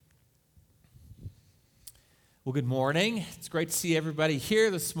Well, good morning. It's great to see everybody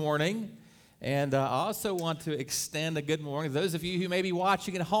here this morning. And I also want to extend a good morning to those of you who may be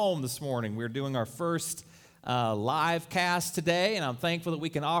watching at home this morning. We're doing our first live cast today, and I'm thankful that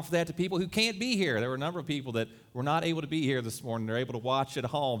we can offer that to people who can't be here. There were a number of people that were not able to be here this morning. They're able to watch at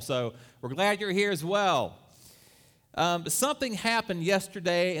home. So we're glad you're here as well. Something happened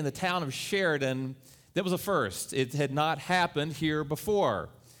yesterday in the town of Sheridan that was a first. It had not happened here before.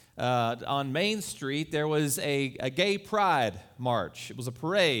 On Main Street, there was a gay pride march. It was a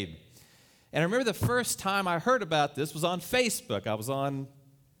parade. And I remember the first time I heard about this was on Facebook. I was on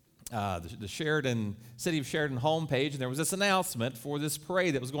the Sheridan, City of Sheridan homepage, and there was this announcement for this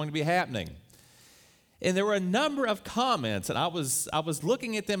parade that was going to be happening. And there were a number of comments, and I was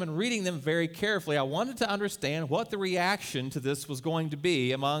looking at them and reading them very carefully. I wanted to understand what the reaction to this was going to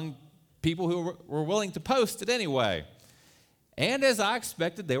be among people who were willing to post it anyway. And as I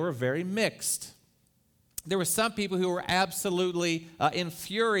expected, they were very mixed. There were some people who were absolutely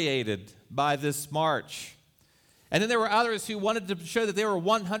infuriated by this march. And then there were others who wanted to show that they were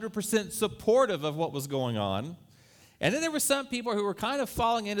 100% supportive of what was going on. And then there were some people who were kind of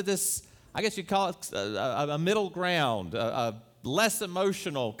falling into this, I guess you'd call it a middle ground, a less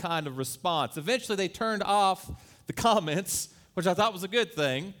emotional kind of response. Eventually they turned off the comments, which I thought was a good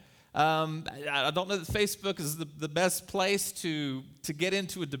thing. I don't know that Facebook is the best place to get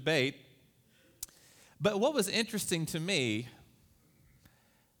into a debate. But what was interesting to me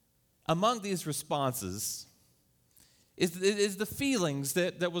among these responses is the feelings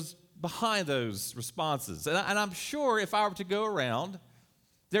that was behind those responses. And I'm sure if I were to go around,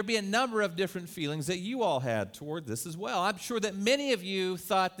 there'd be a number of different feelings that you all had toward this as well. I'm sure that many of you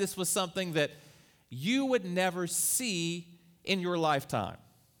thought this was something that you would never see in your lifetime.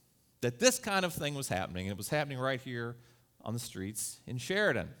 That this kind of thing was happening, and it was happening right here on the streets in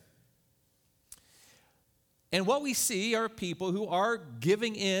Sheridan. And what we see are people who are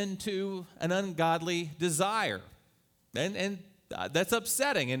giving in to an ungodly desire. And that's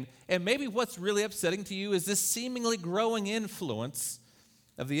upsetting. And maybe what's really upsetting to you is this seemingly growing influence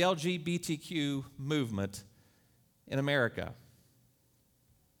of the LGBTQ movement in America.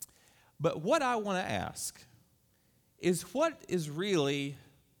 But what I want to ask is, what is really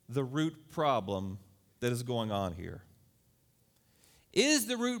the root problem that is going on here? Is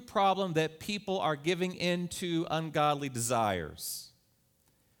the root problem that people are giving into ungodly desires?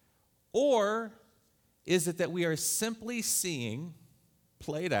 Or is it that we are simply seeing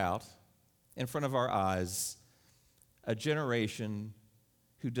played out in front of our eyes a generation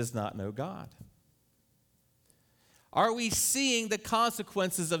who does not know God? Are we seeing the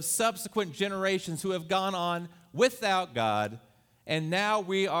consequences of subsequent generations who have gone on without God, and now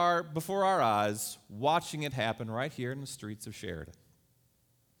we are, before our eyes, watching it happen right here in the streets of Sheridan?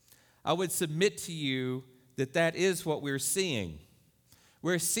 I would submit to you that that is what we're seeing.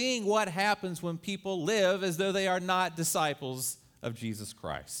 We're seeing what happens when people live as though they are not disciples of Jesus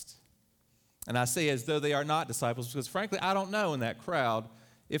Christ. And I say as though they are not disciples because, frankly, I don't know in that crowd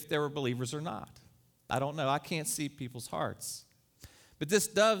if they were believers or not. I don't know. I can't see people's hearts. But this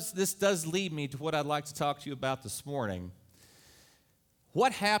does lead me to what I'd like to talk to you about this morning.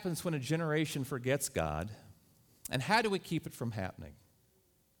 What happens when a generation forgets God, and how do we keep it from happening?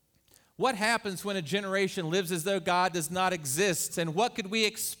 What happens when a generation lives as though God does not exist, and what could we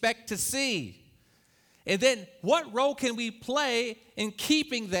expect to see? And then what role can we play in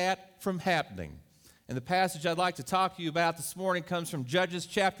keeping that from happening? And the passage I'd like to talk to you about this morning comes from Judges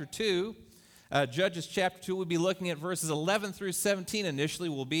chapter 2. Judges chapter 2, we'll be looking at verses 11 through 17 initially.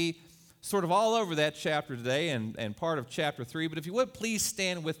 We'll be sort of all over that chapter today and part of chapter 3. But if you would, please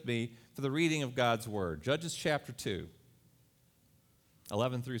stand with me for the reading of God's word. Judges chapter 2,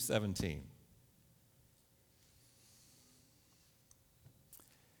 11 through 17.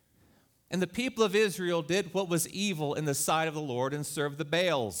 And the people of Israel did what was evil in the sight of the Lord and served the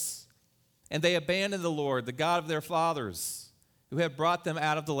Baals. And they abandoned the Lord, the God of their fathers, who had brought them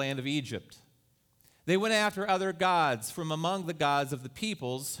out of the land of Egypt. They went after other gods from among the gods of the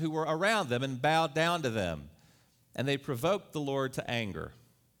peoples who were around them and bowed down to them. And they provoked the Lord to anger.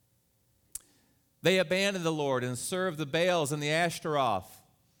 They abandoned the Lord and served the Baals and the Ashtaroth.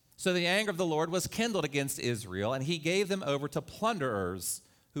 So the anger of the Lord was kindled against Israel, and he gave them over to plunderers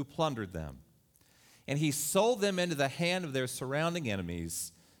who plundered them. And he sold them into the hand of their surrounding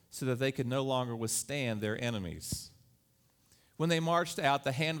enemies so that they could no longer withstand their enemies. When they marched out,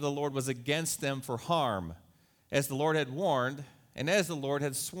 the hand of the Lord was against them for harm, as the Lord had warned, and as the Lord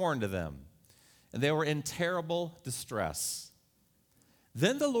had sworn to them. And they were in terrible distress.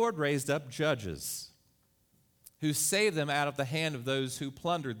 Then the Lord raised up judges who saved them out of the hand of those who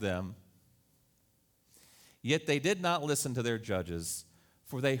plundered them. Yet they did not listen to their judges,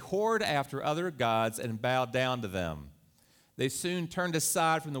 for they whored after other gods and bowed down to them. They soon turned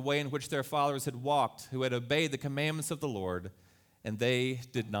aside from the way in which their fathers had walked, who had obeyed the commandments of the Lord, and they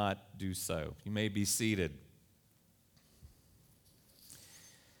did not do so." You may be seated.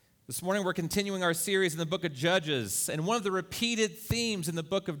 This morning we're continuing our series in the book of Judges, and one of the repeated themes in the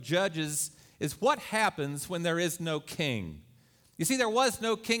book of Judges is what happens when there is no king. You see, there was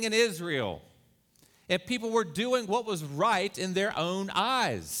no king in Israel, and people were doing what was right in their own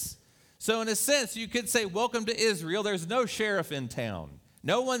eyes. So in a sense, you could say, welcome to Israel. There's no sheriff in town.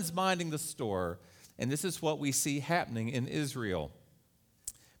 No one's minding the store, and this is what we see happening in Israel.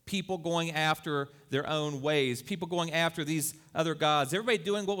 People going after their own ways, people going after these other gods, everybody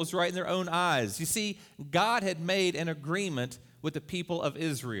doing what was right in their own eyes. You see, God had made an agreement with the people of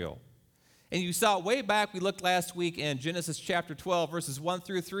Israel. And you saw way back, we looked last week in Genesis chapter 12, verses 1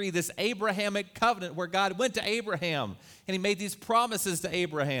 through 3, this Abrahamic covenant where God went to Abraham and he made these promises to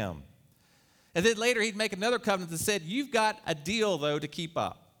Abraham. And then later he'd make another covenant that said, you've got a deal, though, to keep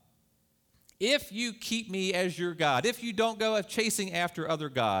up. If you keep me as your God, if you don't go chasing after other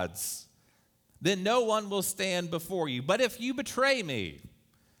gods, then no one will stand before you. But if you betray me,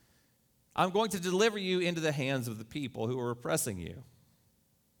 I'm going to deliver you into the hands of the people who are oppressing you.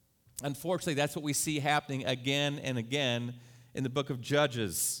 Unfortunately, that's what we see happening again and again in the book of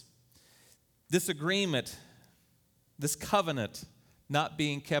Judges. This agreement, this covenant, not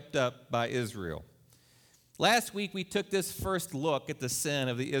being kept up by Israel. Last week, we took this first look at the sin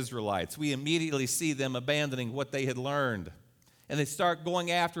of the Israelites. We immediately see them abandoning what they had learned, and they start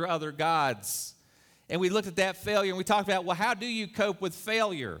going after other gods. And we looked at that failure, and we talked about, well, how do you cope with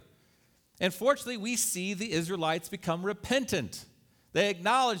failure? And fortunately, we see the Israelites become repentant. They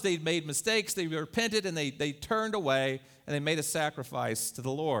acknowledged they'd made mistakes, they repented, and they turned away, and they made a sacrifice to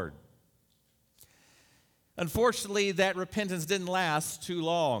the Lord. Unfortunately, that repentance didn't last too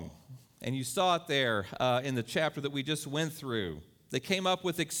long. And you saw it there in the chapter that we just went through. They came up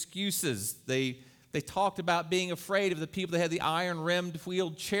with excuses. They talked about being afraid of the people that had the iron-rimmed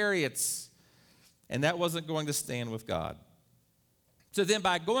wheeled chariots. And that wasn't going to stand with God. So then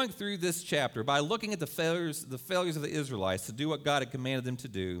by going through this chapter, by looking at the failures of the Israelites to do what God had commanded them to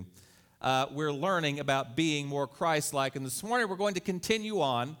do, we're learning about being more Christ-like. And this morning we're going to continue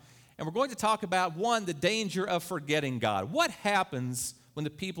on, and we're going to talk about, one, the danger of forgetting God. What happens when the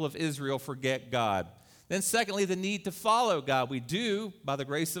people of Israel forget God? Then secondly, the need to follow God. We do, by the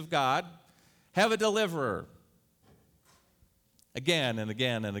grace of God, have a deliverer. Again and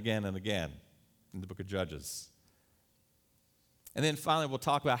again and again and again in the book of Judges. And then finally, we'll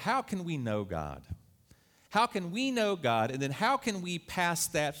talk about how can we know God? How can we know God? And then how can we pass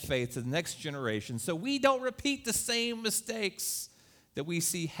that faith to the next generation so we don't repeat the same mistakes that we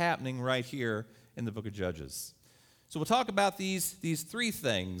see happening right here in the book of Judges? So we'll talk about these three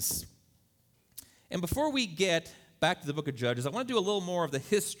things. And before we get back to the book of Judges, I want to do a little more of the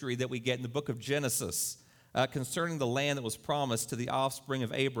history that we get in the book of Genesis concerning the land that was promised to the offspring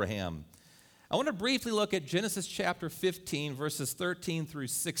of Abraham. I want to briefly look at Genesis chapter 15, verses 13 through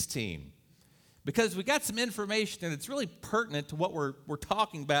 16, because we got some information and it's really pertinent to what we're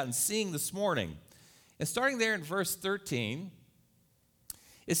talking about and seeing this morning. And starting there in verse 13,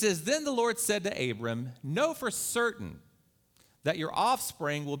 it says, "Then the Lord said to Abram, know for certain that your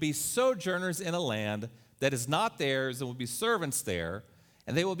offspring will be sojourners in a land that is not theirs and will be servants there,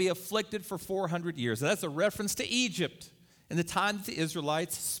 and they will be afflicted for 400 years. And that's a reference to Egypt and the time that the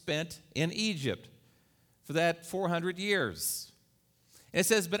Israelites spent in Egypt for that 400 years. And it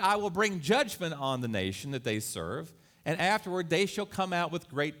says, but I will bring judgment on the nation that they serve, and afterward they shall come out with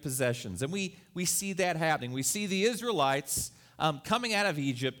great possessions. And we see that happening. We see the Israelites coming out of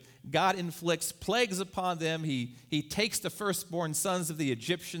Egypt. God inflicts plagues upon them. He takes the firstborn sons of the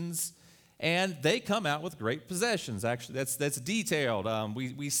Egyptians, and they come out with great possessions. Actually, that's detailed.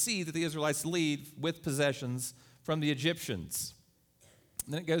 We see that the Israelites lead with possessions from the Egyptians.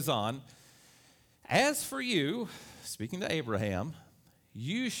 And then it goes on. As for you, speaking to Abraham,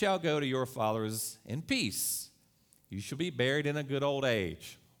 you shall go to your fathers in peace. You shall be buried in a good old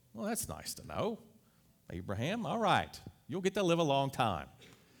age. Well, that's nice to know. Abraham, all right. You'll get to live a long time.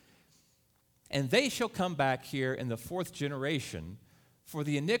 And they shall come back here in the fourth generation, for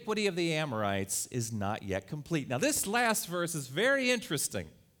the iniquity of the Amorites is not yet complete. Now, this last verse is very interesting,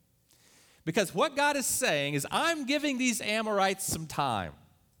 because what God is saying is, I'm giving these Amorites some time.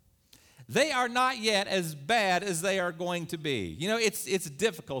 They are not yet as bad as they are going to be. You know, it's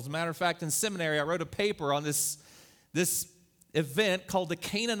difficult. As a matter of fact, in seminary, I wrote a paper on this event called the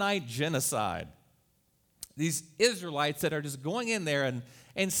Canaanite Genocide. These Israelites that are just going in there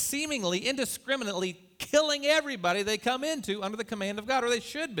and seemingly indiscriminately killing everybody they come into under the command of God, or they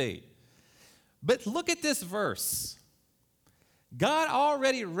should be. But look at this verse. God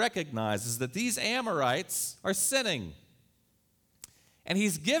already recognizes that these Amorites are sinning. And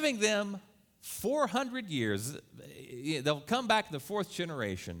he's giving them 400 years. They'll come back in the fourth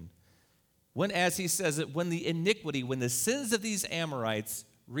generation when, as he says it, when the sins of these Amorites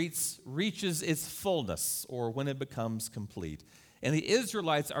reaches its fullness, or when it becomes complete. And the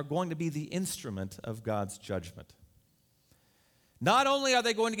Israelites are going to be the instrument of God's judgment. Not only are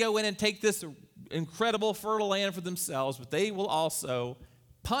they going to go in and take this incredible fertile land for themselves, but they will also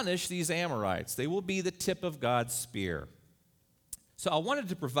punish these Amorites. They will be the tip of God's spear. So I wanted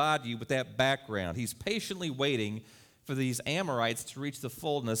to provide you with that background. He's patiently waiting for these Amorites to reach the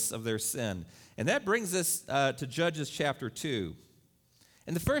fullness of their sin. And that brings us to Judges chapter 2.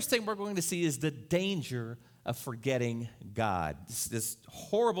 And the first thing we're going to see is the danger of forgetting God, this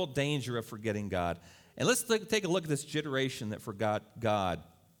horrible danger of forgetting God. And let's take a look at this generation that forgot God.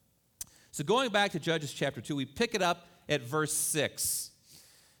 So going back to Judges chapter 2, we pick it up at verse 6.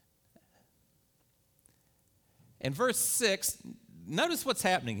 And verse 6, notice what's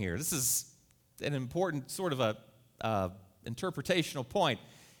happening here. This is an important sort of a interpretational point.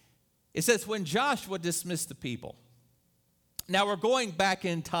 It says, when Joshua dismissed the people. Now we're going back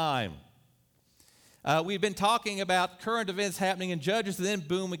in time. We've been talking about current events happening in Judges, and then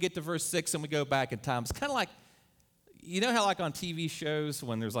boom, we get to verse 6 and we go back in time. It's kind of like, you know how like on TV shows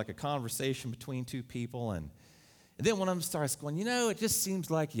when there's like a conversation between two people and then one of them starts going, it just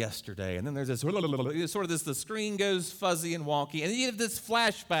seems like yesterday. And then there's this, sort of this, the screen goes fuzzy and wonky, and then you have this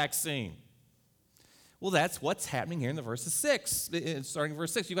flashback scene. Well, that's what's happening here in the verses 6. Starting in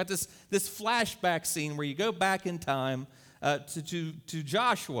verse 6, you've got this flashback scene where you go back in time to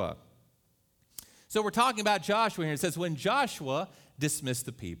Joshua. So we're talking about Joshua here. It says, when Joshua dismissed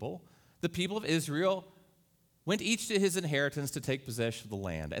the people of Israel went each to his inheritance to take possession of the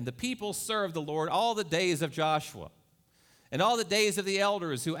land. And the people served the Lord all the days of Joshua and all the days of the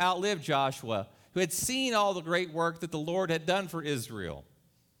elders who outlived Joshua, who had seen all the great work that the Lord had done for Israel.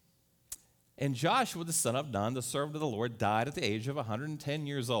 And Joshua, the son of Nun, the servant of the Lord, died at the age of 110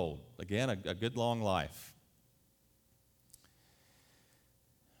 years old. Again, a good long life.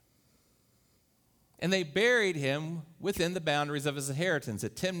 And they buried him within the boundaries of his inheritance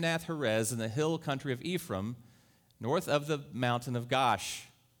at Timnath-Heres in the hill country of Ephraim, north of the mountain of Gosh.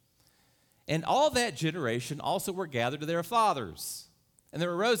 And all that generation also were gathered to their fathers. And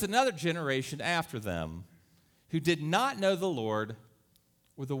there arose another generation after them who did not know the Lord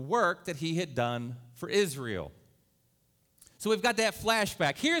or the work that he had done for Israel. So we've got that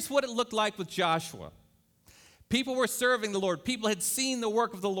flashback. Here's what it looked like with Joshua. People were serving the Lord. People had seen the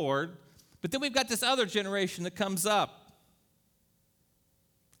work of the Lord. But then we've got this other generation that comes up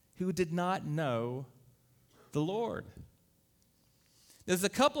who did not know the Lord. There's a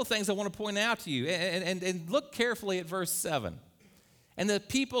couple of things I want to point out to you, and look carefully at verse 7. And the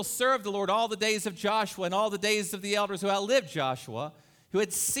people served the Lord all the days of Joshua and all the days of the elders who outlived Joshua, who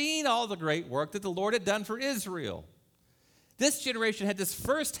had seen all the great work that the Lord had done for Israel. This generation had this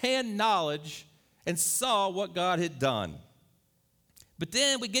firsthand knowledge and saw what God had done. But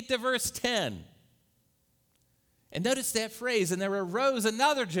then we get to verse 10. And notice that phrase, and there arose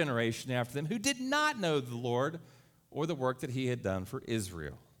another generation after them who did not know the Lord or the work that he had done for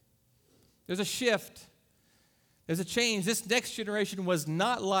Israel. There's a shift. There's a change. This next generation was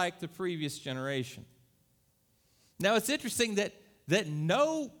not like the previous generation. Now, it's interesting that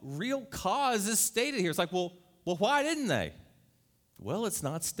no real cause is stated here. It's like, well, why didn't they? Well, it's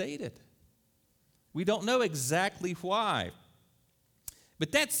not stated. We don't know exactly why.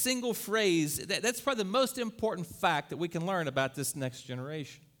 But that single phrase, that's probably the most important fact that we can learn about this next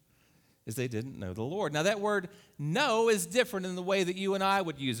generation, is they didn't know the Lord. Now, that word know is different in the way that you and I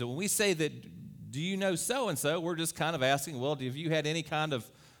would use it. When we say that, do you know so-and-so, we're just kind of asking, well, have you had any kind of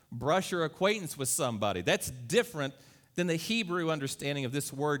brush or acquaintance with somebody? That's different than the Hebrew understanding of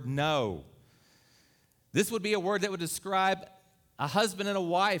this word know. This would be a word that would describe a husband and a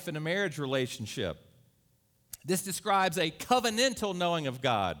wife in a marriage relationship. This describes a covenantal knowing of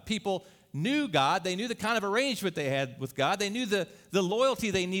God. People knew God. They knew the kind of arrangement they had with God. They knew the loyalty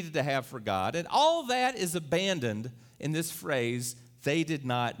they needed to have for God. And all that is abandoned in this phrase, they did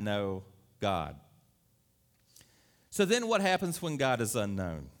not know God. So then what happens when God is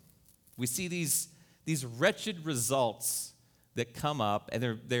unknown? We see these wretched results that come up,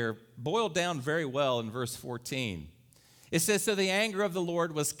 and they're boiled down very well in verse 14. It says, so the anger of the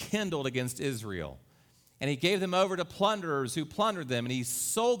Lord was kindled against Israel. And he gave them over to plunderers who plundered them, and he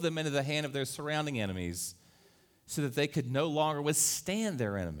sold them into the hand of their surrounding enemies so that they could no longer withstand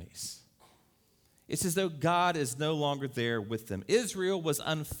their enemies. It's as though God is no longer there with them. Israel was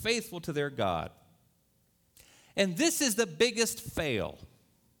unfaithful to their God. And this is the biggest fail.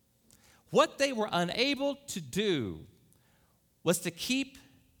 What they were unable to do was to keep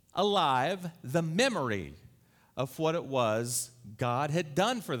alive the memory of what it was God had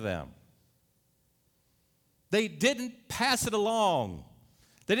done for them. They didn't pass it along.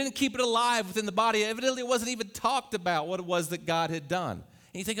 They didn't keep it alive within the body. Evidently, it wasn't even talked about what it was that God had done.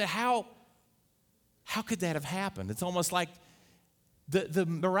 And you think, how could that have happened? It's almost like the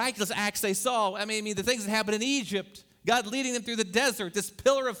miraculous acts they saw. I mean, the things that happened in Egypt, God leading them through the desert, this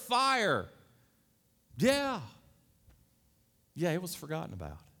pillar of fire. Yeah, it was forgotten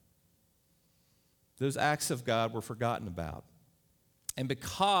about. Those acts of God were forgotten about. And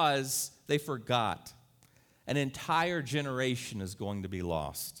because they forgot, an entire generation is going to be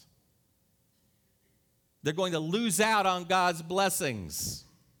lost. They're going to lose out on God's blessings.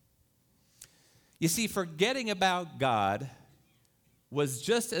 You see, forgetting about God was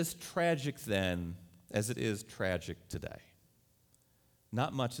just as tragic then as it is tragic today.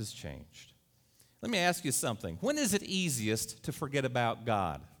 Not much has changed. Let me ask you something. When is it easiest to forget about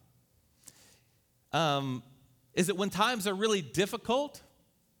God? Is it when times are really difficult?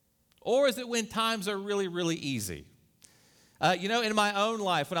 Or is it when times are really, really easy? In my own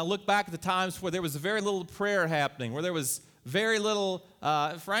life, when I look back at the times where there was very little prayer happening, where there was very little,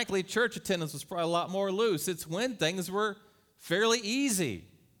 frankly, church attendance was probably a lot more loose. It's when things were fairly easy.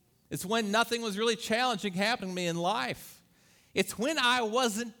 It's when nothing was really challenging happening to me in life. It's when I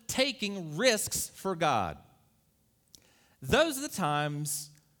wasn't taking risks for God. Those are the times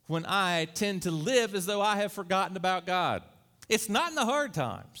when I tend to live as though I have forgotten about God. It's not in the hard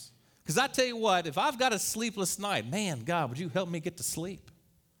times. Because I tell you what, if I've got a sleepless night, man, God, would you help me get to sleep?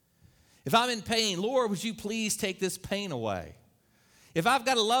 If I'm in pain, Lord, would you please take this pain away? If I've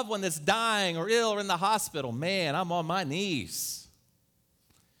got a loved one that's dying or ill or in the hospital, man, I'm on my knees.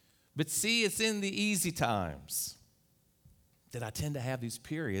 But see, it's in the easy times that I tend to have these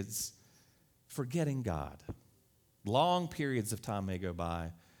periods forgetting God. Long periods of time may go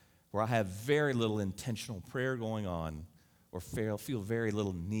by where I have very little intentional prayer going on or feel very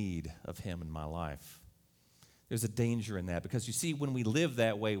little need of Him in my life. There's a danger in that because you see, when we live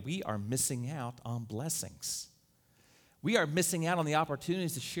that way, we are missing out on blessings. We are missing out on the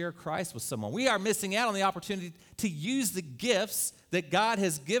opportunities to share Christ with someone. We are missing out on the opportunity to use the gifts that God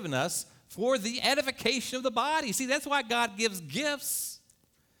has given us for the edification of the body. See, that's why God gives gifts.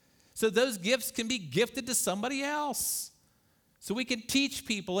 So those gifts can be gifted to somebody else. So we can teach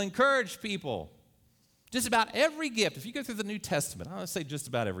people, encourage people. Just about every gift, if you go through the New Testament, I want to say just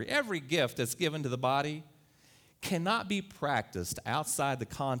about every gift that's given to the body cannot be practiced outside the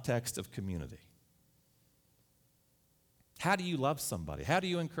context of community. How do you love somebody? How do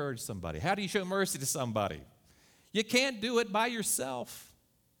you encourage somebody? How do you show mercy to somebody? You can't do it by yourself.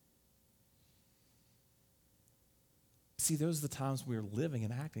 See, those are the times we're living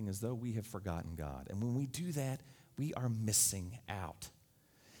and acting as though we have forgotten God. And when we do that, we are missing out.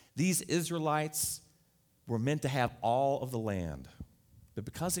 These Israelites were meant to have all of the land. But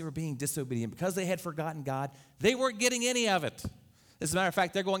because they were being disobedient, because they had forgotten God, they weren't getting any of it. As a matter of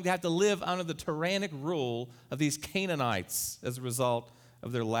fact, they're going to have to live under the tyrannic rule of these Canaanites as a result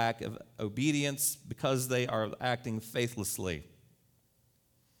of their lack of obedience because they are acting faithlessly.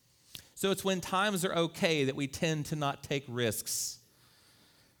 So it's when times are okay that we tend to not take risks,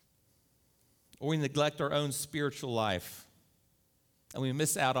 or we neglect our own spiritual life, and we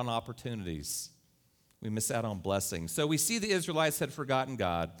miss out on opportunities. We miss out on blessings. So we see the Israelites had forgotten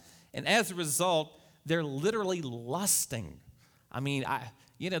God, and as a result, they're literally lusting. I mean,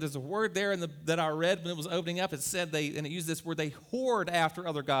 there's a word there that I read when it was opening up. It said and it used this word, they whored after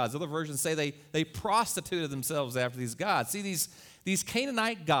other gods. Other versions say they prostituted themselves after these gods. See, these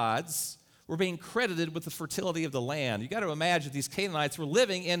Canaanite gods were being credited with the fertility of the land. You got to imagine these Canaanites were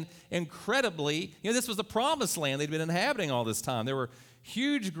living in incredibly, this was the promised land they'd been inhabiting all this time. There were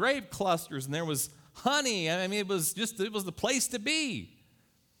huge grape clusters, and there was honey. I mean, it was the place to be.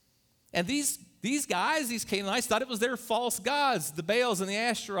 And these guys, these Canaanites, thought it was their false gods, the Baals and the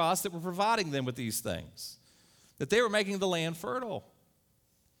Ashtaroths, that were providing them with these things, that they were making the land fertile.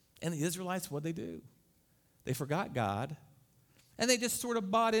 And the Israelites, what'd they do? They forgot God, and they just sort of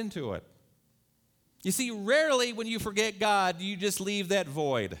bought into it. You see, rarely when you forget God, do you just leave that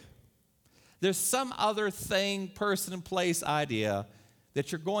void. There's some other thing, person, place, idea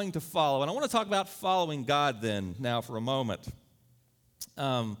that you're going to follow. And I want to talk about following God then now for a moment.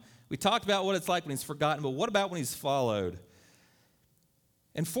 We talked about what it's like when He's forgotten, but what about when He's followed?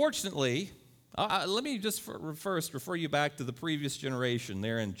 And fortunately, let me just first refer you back to the previous generation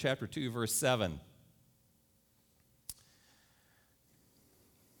there in chapter 2, verse 7.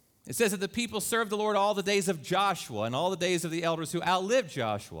 It says that the people served the Lord all the days of Joshua and all the days of the elders who outlived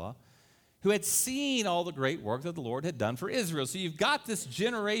Joshua, who had seen all the great work that the Lord had done for Israel. So you've got this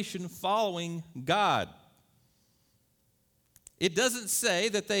generation following God. It doesn't say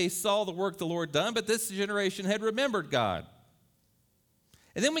that they saw the work the Lord done, but this generation had remembered God.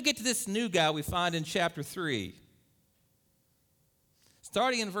 And then we get to this new guy we find in chapter 3,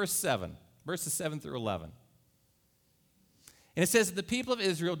 starting in verses 7 through 11. And it says that the people of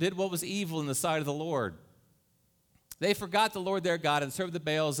Israel did what was evil in the sight of the Lord. They forgot the Lord their God and served the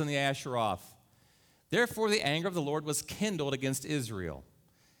Baals and the Asheroth. Therefore the anger of the Lord was kindled against Israel.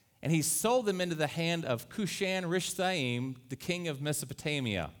 And he sold them into the hand of Cushan-Rishathaim, the king of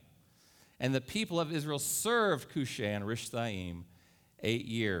Mesopotamia. And the people of Israel served Cushan-Rishathaim 8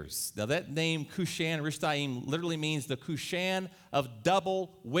 years. Now that name Cushan-Rishathaim literally means the Cushan of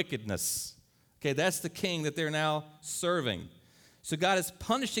double wickedness. Okay, that's the king that they're now serving. So God is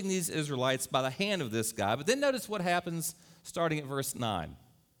punishing these Israelites by the hand of this guy. But then notice what happens starting at verse 9.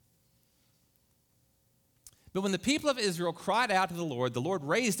 But when the people of Israel cried out to the Lord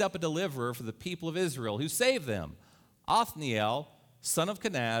raised up a deliverer for the people of Israel who saved them, Othniel, son of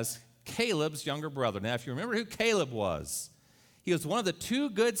Kenaz, Caleb's younger brother. Now, if you remember who Caleb was, he was one of the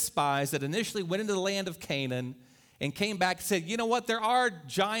 2 good spies that initially went into the land of Canaan and came back and said, you know what, there are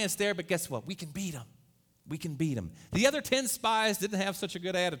giants there, but guess what? We can beat them. We can beat them. The other 10 spies didn't have such a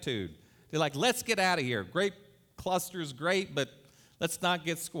good attitude. They're like, let's get out of here. Great clusters, great, but let's not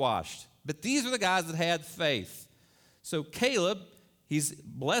get squashed. But these are the guys that had faith. So Caleb, he's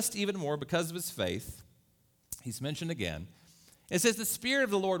blessed even more because of his faith. He's mentioned again. It says the Spirit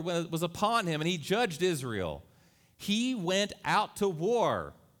of the Lord was upon him, and he judged Israel. He went out to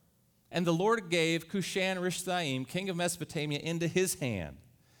war, and the Lord gave Cushan-Rishathaim, king of Mesopotamia, into his hand.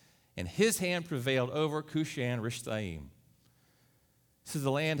 And his hand prevailed over Cushan-Rishathaim. So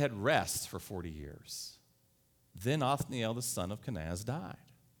the land had rest for 40 years. Then Othniel, the son of Kenaz, died.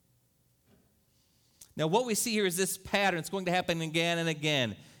 Now what we see here is this pattern. It's going to happen again and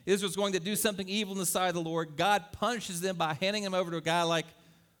again. Israel's going to do something evil in the sight of the Lord. God punishes them by handing them over to a guy like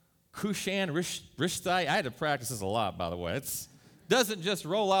Cushan-Rishathaim. I had to practice this a lot, by the way. It doesn't just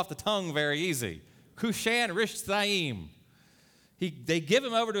roll off the tongue very easy. Cushan-Rishathaim. They give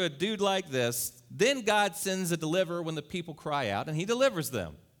him over to a dude like this. Then God sends a deliverer when the people cry out, and he delivers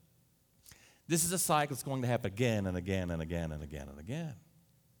them. This is a cycle that's going to happen again and again and again and again and again.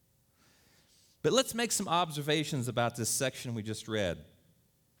 But let's make some observations about this section we just read.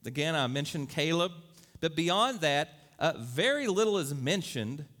 Again, I mentioned Caleb, but beyond that, very little is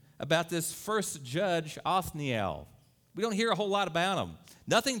mentioned about this first judge, Othniel. We don't hear a whole lot about him.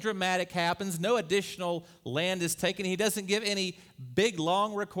 Nothing dramatic happens. No additional land is taken. He doesn't give any big,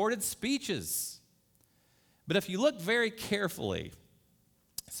 long recorded speeches. But if you look very carefully,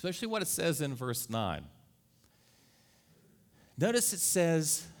 especially what it says in verse 9, notice it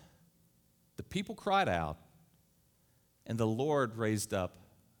says, the people cried out, and the Lord raised up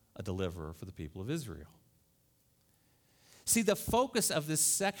a deliverer for the people of Israel. See, the focus of this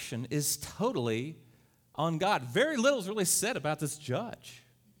section is totally on God. Very little is really said about this judge.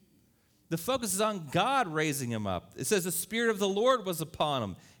 The focus is on God raising him up. It says the Spirit of the Lord was upon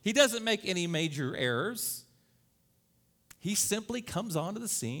him. He doesn't make any major errors. He simply comes onto the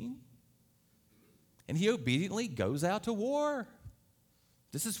scene, and he obediently goes out to war.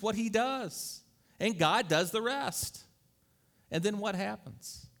 This is what he does. And God does the rest. And then what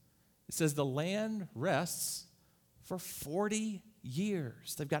happens? It says the land rests for 40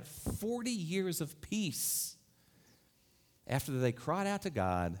 years. They've got 40 years of peace after they cried out to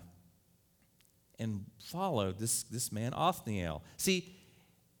God and followed this man Othniel. See,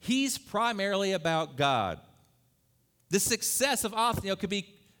 he's primarily about God. The success of Othniel could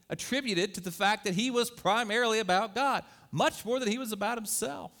be attributed to the fact that he was primarily about God, much more than he was about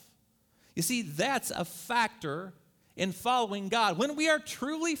himself. You see, that's a factor in following God. When we are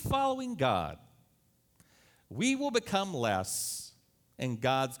truly following God, we will become less, and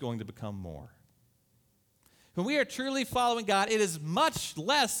God's going to become more. When we are truly following God, it is much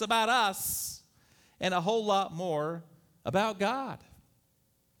less about us and a whole lot more about God.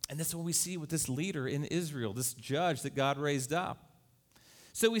 And that's what we see with this leader in Israel, this judge that God raised up.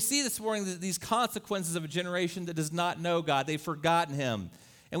 So we see this morning these consequences of a generation that does not know God. They've forgotten him.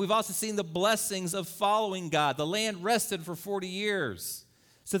 And we've also seen the blessings of following God. The land rested for 40 years.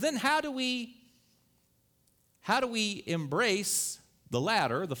 So then how do we embrace the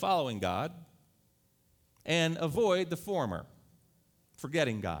latter, the following God, and avoid the former,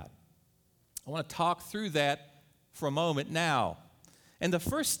 forgetting God? I want to talk through that for a moment now. And the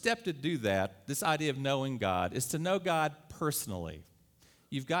first step to do that, this idea of knowing God, is to know God personally.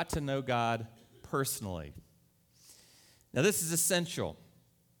 you've got to know God personally. Now, this is essential.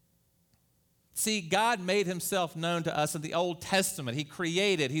 See, God made himself known to us in the Old Testament. He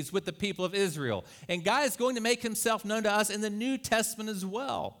created, he's with the people of Israel. And God is going to make himself known to us in the New Testament as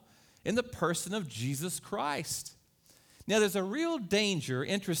well, in the person of Jesus Christ. Now, there's a real danger,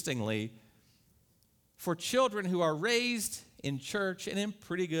 interestingly, for children who are raised in church and in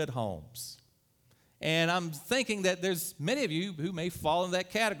pretty good homes. And I'm thinking that there's many of you who may fall in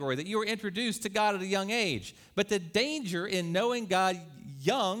that category, that you were introduced to God at a young age. But the danger in knowing God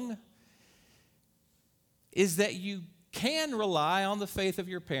young is that you can rely on the faith of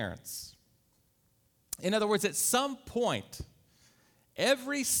your parents. In other words, at some point,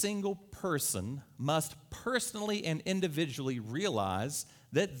 every single person must personally and individually realize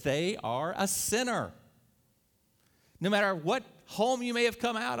that they are a sinner. No matter what home you may have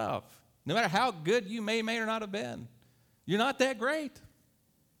come out of, no matter how good you may or not have been, you're not that great.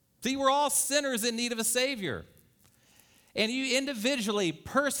 See, we're all sinners in need of a Savior. And you individually,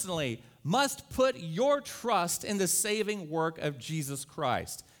 personally, must put your trust in the saving work of Jesus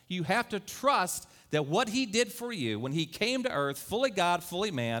Christ. You have to trust that what he did for you when he came to earth, fully God,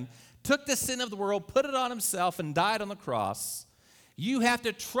 fully man, took the sin of the world, put it on himself, and died on the cross. You have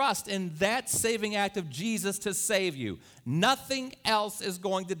to trust in that saving act of Jesus to save you. Nothing else is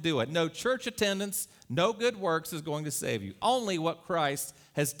going to do it. No church attendance, no good works is going to save you. Only what Christ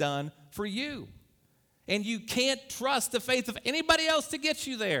has done for you. And you can't trust the faith of anybody else to get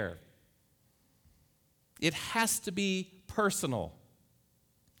you there. It has to be personal.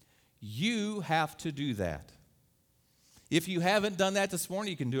 You have to do that. If you haven't done that this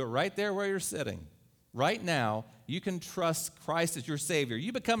morning, you can do it right there where you're sitting. Right now, you can trust Christ as your Savior.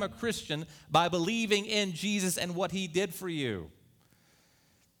 You become a Christian by believing in Jesus and what he did for you.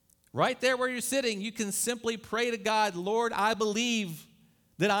 Right there where you're sitting, you can simply pray to God, Lord, I believe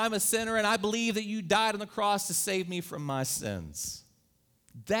that I'm a sinner and I believe that you died on the cross to save me from my sins.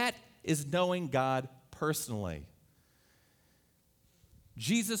 That is knowing God personally.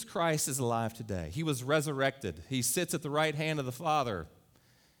 Jesus Christ is alive today. He was resurrected. He sits at the right hand of the Father.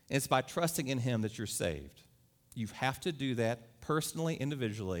 And it's by trusting in him that you're saved. You have to do that personally,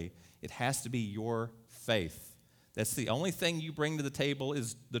 individually. It has to be your faith. That's the only thing you bring to the table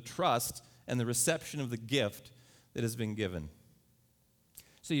is the trust and the reception of the gift that has been given.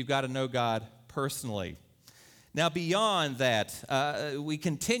 So you've got to know God personally. Now, beyond that, we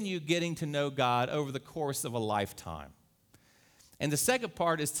continue getting to know God over the course of a lifetime. And the second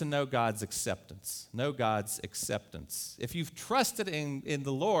part is to know God's acceptance. Know God's acceptance. If you've trusted in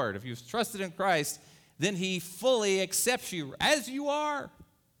the Lord, if you've trusted in Christ, then he fully accepts you as you are.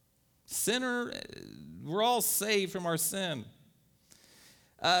 Sinner, we're all saved from our sin.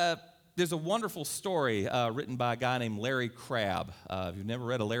 There's a wonderful story written by a guy named Larry Crabb. If you've never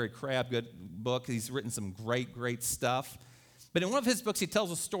read a Larry Crabb good book, he's written some great stuff. But in one of his books, he tells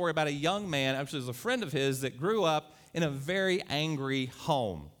a story about a young man, actually it was a friend of his, that grew up in a very angry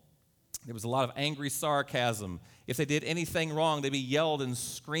home. There was a lot of angry sarcasm. If they did anything wrong, they'd be yelled and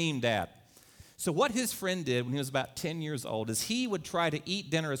screamed at. So what his friend did when he was about 10 years old is he would try to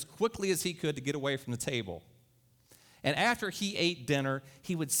eat dinner as quickly as he could to get away from the table. And after he ate dinner,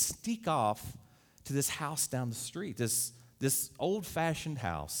 he would sneak off to this house down the street, this old-fashioned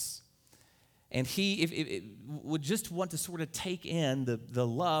house. And he would just want to sort of take in the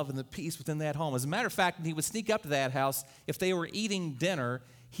love and the peace within that home. As a matter of fact, when he would sneak up to that house, if they were eating dinner,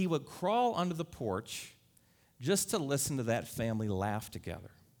 he would crawl under the porch just to listen to that family laugh together.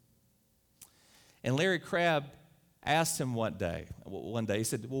 And Larry Crabb asked him one day, he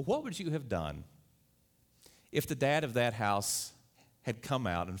said, well, what would you have done if the dad of that house had come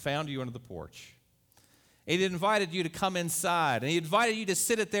out and found you under the porch? And he invited you to come inside, and he invited you to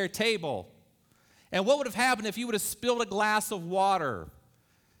sit at their table. And what would have happened if you would have spilled a glass of water?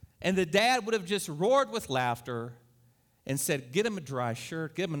 And the dad would have just roared with laughter and said, get him a dry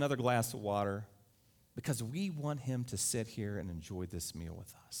shirt, give him another glass of water, because we want him to sit here and enjoy this meal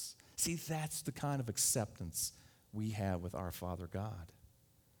with us. See, that's the kind of acceptance we have with our Father God.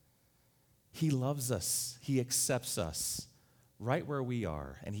 He loves us. He accepts us right where we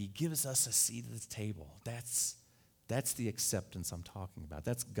are, and he gives us a seat at the table. That's the acceptance I'm talking about.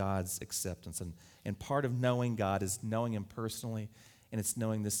 That's God's acceptance. And part of knowing God is knowing him personally, and it's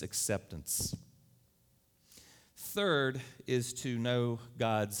knowing this acceptance. Third is to know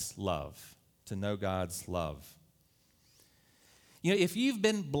God's love. To know God's love. You know, if you've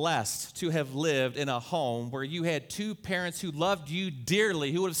been blessed to have lived in a home where you had two parents who loved you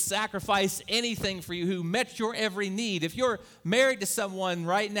dearly, who would have sacrificed anything for you, who met your every need, if you're married to someone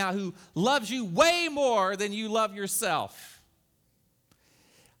right now who loves you way more than you love yourself,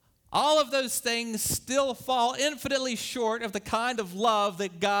 all of those things still fall infinitely short of the kind of love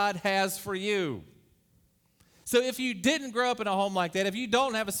that God has for you. So if you didn't grow up in a home like that, if you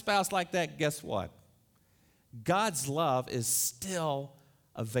don't have a spouse like that, guess what? God's love is still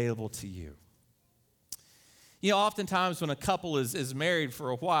available to you. You know, oftentimes when a couple is married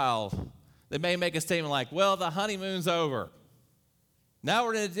for a while, they may make a statement like, well, the honeymoon's over. Now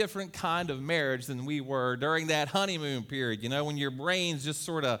we're in a different kind of marriage than we were during that honeymoon period, you know, when your brain's just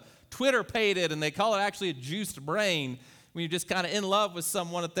sort of Twitter-pated, and they call it actually a juiced brain, when you're just kind of in love with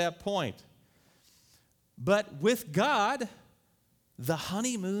someone at that point. But with God, the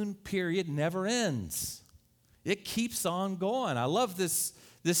honeymoon period never ends. It keeps on going. I love this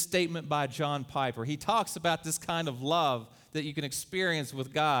statement by John Piper. He talks about this kind of love that you can experience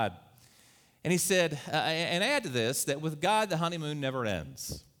with God. And he said, and add to this, that with God, the honeymoon never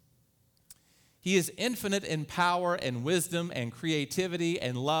ends. He is infinite in power and wisdom and creativity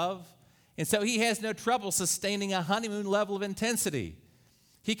and love. And so he has no trouble sustaining a honeymoon level of intensity.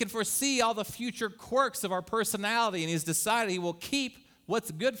 He can foresee all the future quirks of our personality, and he's decided he will keep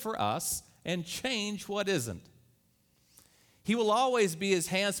what's good for us and change what isn't. He will always be as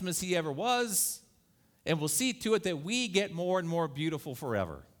handsome as he ever was, and will see to it that we get more and more beautiful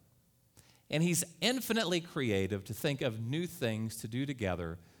forever. And he's infinitely creative to think of new things to do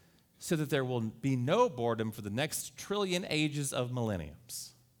together so that there will be no boredom for the next trillion ages of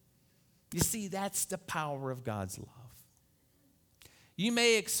millenniums. You see, that's the power of God's love. You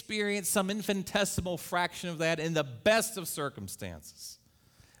may experience some infinitesimal fraction of that in the best of circumstances,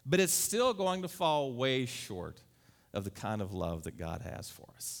 but it's still going to fall way short of the kind of love that God has for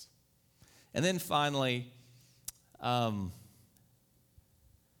us. And then finally,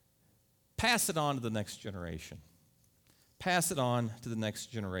 pass it on to the next generation. Pass it on to the next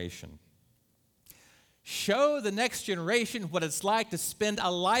generation. Show the next generation what it's like to spend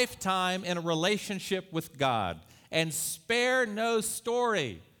a lifetime in a relationship with God, and spare no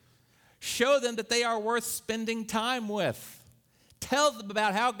story. Show them that they are worth spending time with. Tell them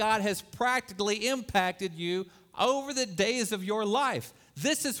about how God has practically impacted you over the days of your life.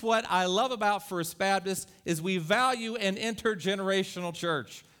 This is what I love about First Baptist, is we value an intergenerational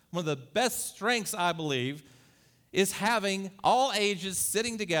church. One of the best strengths, I believe, is having all ages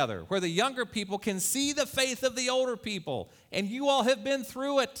sitting together, where the younger people can see the faith of the older people, and you all have been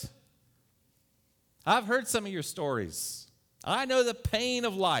through it. I've heard some of your stories. I know the pain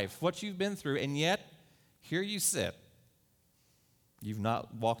of life, what you've been through, and yet, here you sit. You've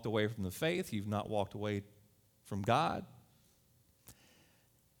not walked away from the faith. You've not walked away from God.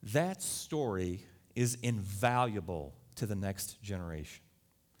 That story is invaluable to the next generation.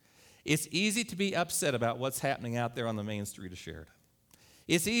 It's easy to be upset about what's happening out there on the main street of Sheridan.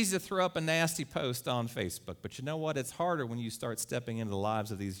 It's easy to throw up a nasty post on Facebook, but you know what? It's harder when you start stepping into the lives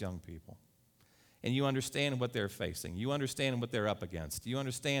of these young people. And you understand what they're facing. You understand what they're up against. You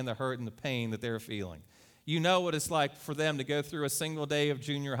understand the hurt and the pain that they're feeling. You know what it's like for them to go through a single day of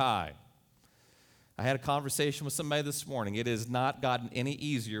junior high. I had a conversation with somebody this morning. It has not gotten any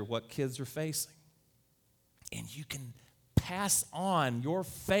easier what kids are facing. And you can pass on your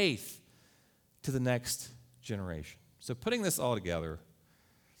faith to the next generation. So putting this all together,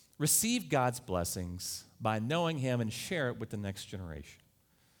 receive God's blessings by knowing him and share it with the next generation.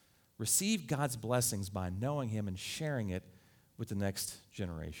 Receive God's blessings by knowing him and sharing it with the next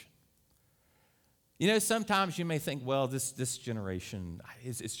generation. You know, sometimes you may think, well, this generation,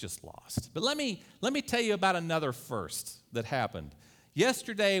 it's just lost. But let me tell you about another first that happened.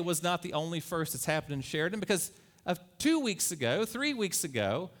 Yesterday was not the only first that's happened in Sheridan, because of 3 weeks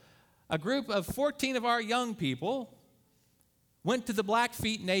ago, a group of 14 of our young people went to the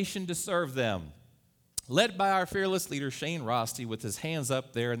Blackfeet Nation to serve them, led by our fearless leader, Shane Rosti, with his hands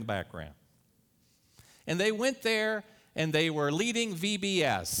up there in the background. And they went there, and they were leading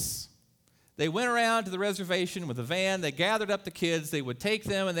VBS. They went around to the reservation with a van. They gathered up the kids. They would take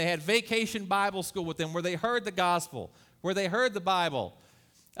them, and they had vacation Bible school with them, where they heard the gospel, where they heard the Bible.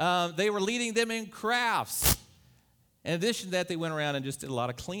 They were leading them in crafts. In addition to that, they went around and just did a lot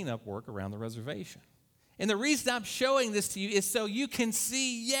of cleanup work around the reservation. And the reason I'm showing this to you is so you can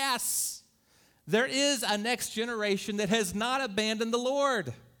see, yes, there is a next generation that has not abandoned the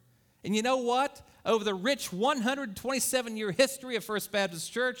Lord. And you know what? Over the rich 127-year history of First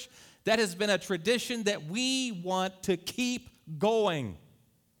Baptist Church, that has been a tradition that we want to keep going.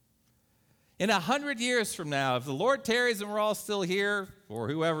 In 100 years from now, if the Lord tarries and we're all still here, or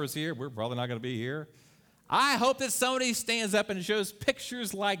whoever's here, we're probably not going to be here, I hope that somebody stands up and shows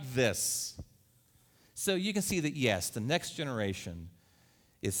pictures like this, so you can see that, yes, the next generation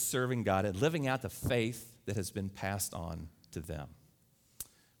is serving God and living out the faith that has been passed on to them.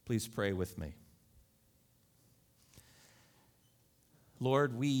 Please Please pray with me.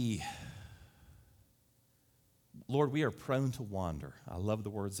 Lord, we are prone to wander. I love the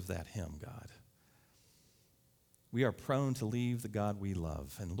words of that hymn, God. We are prone to leave the God we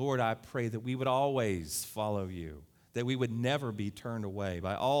love. And Lord, I pray that we would always follow you, that we would never be turned away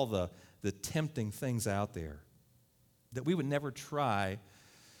by all the tempting things out there, that we would never try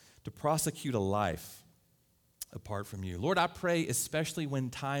to prosecute a life apart from you. Lord, I pray especially when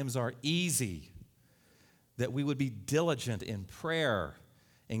times are easy, that we would be diligent in prayer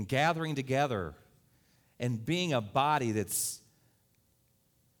and gathering together and being a body that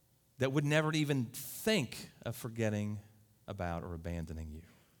would never even think of forgetting about or abandoning you.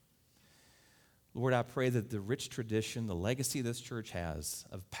 Lord, I pray that the rich tradition, the legacy this church has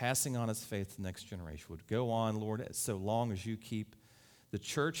of passing on its faith to the next generation would go on, Lord, so long as you keep the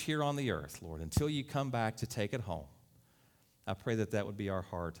church here on the earth, Lord, until you come back to take it home. I pray that that would be our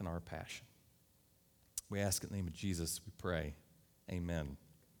heart and our passion. We ask in the name of Jesus, we pray. Amen.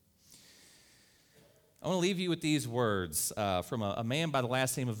 I want to leave you with these words from a man by the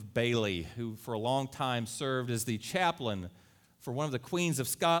last name of Bailey, who for a long time served as the chaplain for one of the queens of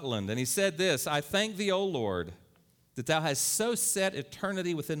Scotland. And he said this: "I thank thee, O Lord, that thou hast so set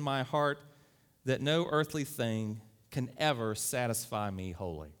eternity within my heart that no earthly thing can ever satisfy me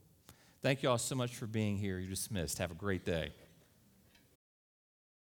wholly." Thank you all so much for being here. You're dismissed. Have a great day.